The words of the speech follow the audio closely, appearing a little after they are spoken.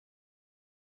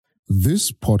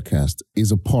This podcast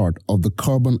is a part of the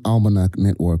Carbon Almanac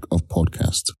network of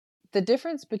podcasts. The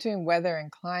difference between weather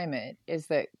and climate is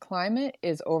that climate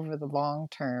is over the long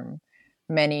term,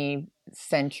 many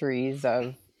centuries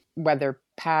of weather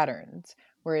patterns,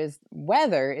 whereas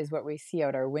weather is what we see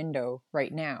out our window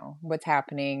right now. What's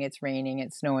happening, it's raining,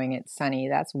 it's snowing, it's sunny,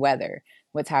 that's weather.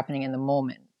 What's happening in the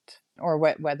moment, or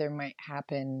what weather might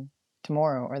happen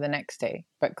tomorrow or the next day.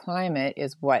 But climate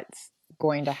is what's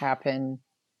going to happen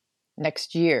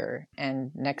next year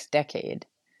and next decade.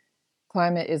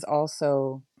 Climate is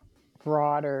also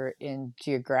broader in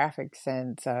geographic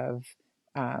sense of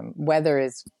weather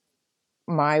is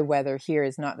my weather here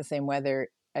is not the same weather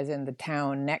as in the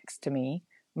town next to me,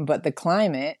 but the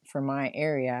climate for my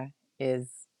area is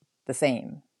the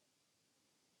same.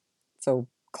 So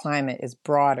climate is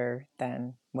broader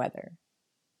than weather.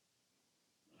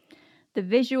 The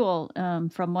visual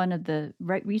from one of the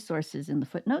resources in the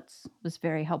footnotes was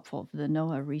very helpful for the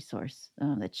NOAA resource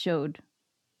that showed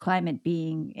climate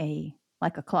being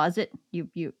like a closet.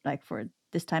 You like for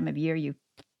this time of year, you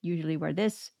usually wear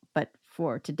this, but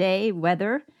for today,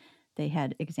 weather, they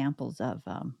had examples of,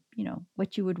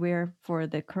 what you would wear for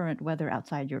the current weather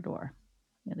outside your door,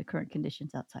 the current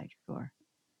conditions outside your door.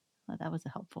 That was a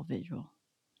helpful visual.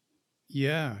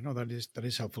 Yeah, no, that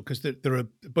is helpful because there are a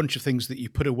bunch of things that you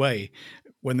put away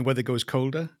when the weather goes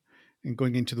colder and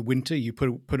going into the winter. You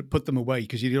put them away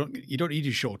because you don't need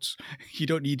your shorts, you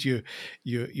don't need your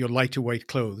lighter weight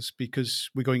clothes because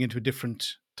we're going into a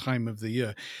different time of the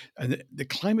year. And the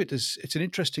climate it's an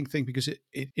interesting thing because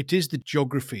it is the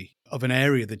geography of an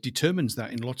area that determines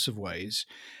that in lots of ways.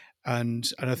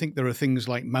 And I think there are things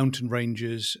like mountain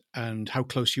ranges and how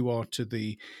close you are to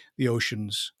the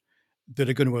oceans that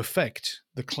are going to affect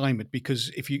the climate,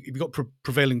 because if you've got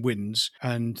prevailing winds,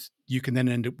 and you can then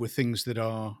end up with things that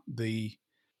are the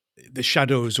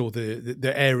shadows or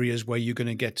the areas where you're going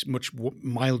to get much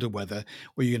milder weather,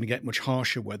 where you're going to get much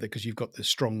harsher weather because you've got the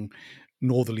strong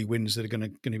northerly winds that are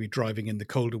going to be driving in the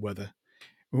colder weather.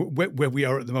 Where we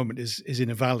are at the moment is in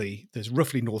a valley that's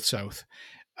roughly north-south,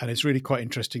 and it's really quite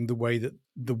interesting the way that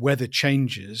the weather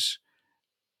changes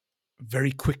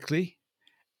very quickly.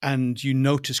 And you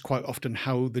notice quite often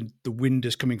how the wind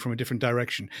is coming from a different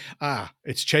direction.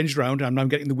 It's changed around. I'm now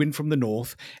getting the wind from the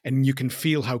north, and you can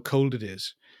feel how cold it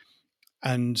is.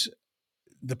 And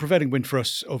the prevailing wind for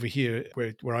us over here,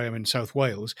 where I am in South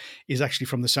Wales, is actually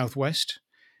from the southwest,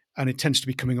 and it tends to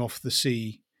be coming off the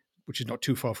sea, which is not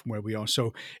too far from where we are.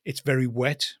 So it's very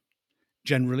wet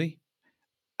generally.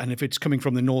 And if it's coming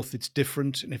from the north, it's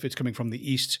different. And if it's coming from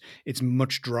the east, it's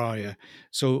much drier.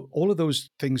 So all of those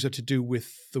things are to do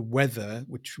with the weather,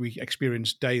 which we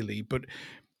experience daily. But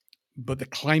the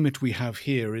climate we have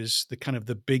here is the kind of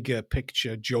the bigger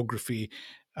picture geography,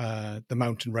 the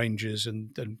mountain ranges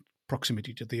and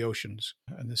proximity to the oceans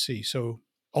and the sea. So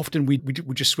often we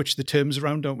just switch the terms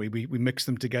around, don't we? We mix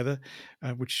them together,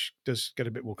 which does get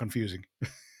a bit more confusing.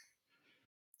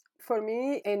 For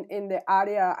me, in the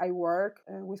area I work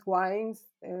with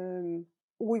wines,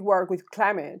 we work with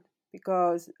climate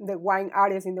because the wine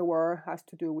areas in the world has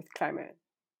to do with climate.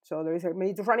 So there is a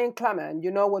Mediterranean climate.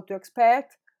 You know what to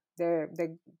expect.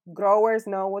 The growers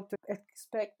know what to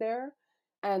expect there.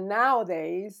 And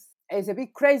nowadays, it's a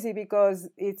bit crazy because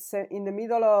it's in the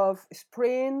middle of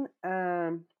spring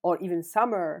or even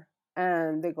summer,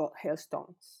 and they got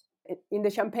hailstones. In the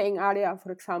Champagne area,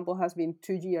 for example, has been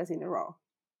 2 years in a row.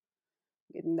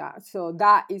 In that. So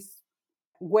that is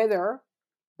weather,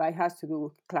 but it has to do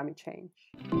with climate change.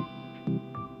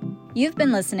 You've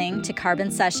been listening to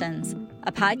Carbon Sessions,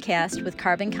 a podcast with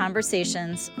carbon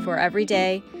conversations for every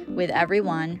day with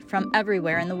everyone from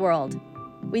everywhere in the world.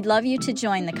 We'd love you to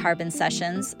join the Carbon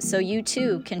Sessions so you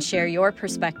too can share your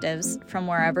perspectives from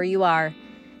wherever you are.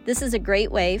 This is a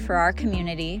great way for our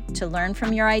community to learn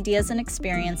from your ideas and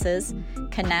experiences,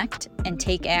 connect, and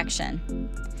take action.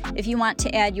 If you want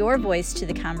to add your voice to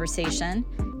the conversation,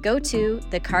 go to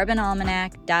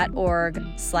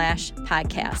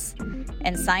thecarbonalmanac.org/podcasts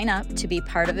and sign up to be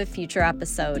part of a future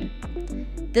episode.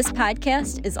 This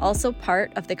podcast is also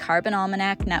part of the Carbon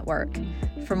Almanac network.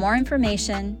 For more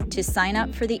information, to sign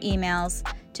up for the emails,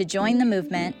 to join the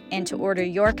movement, and to order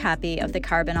your copy of the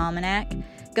Carbon Almanac,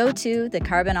 go to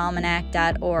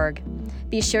thecarbonalmanac.org.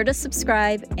 Be sure to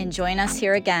subscribe and join us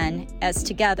here again as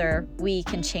together we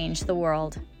can change the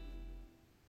world.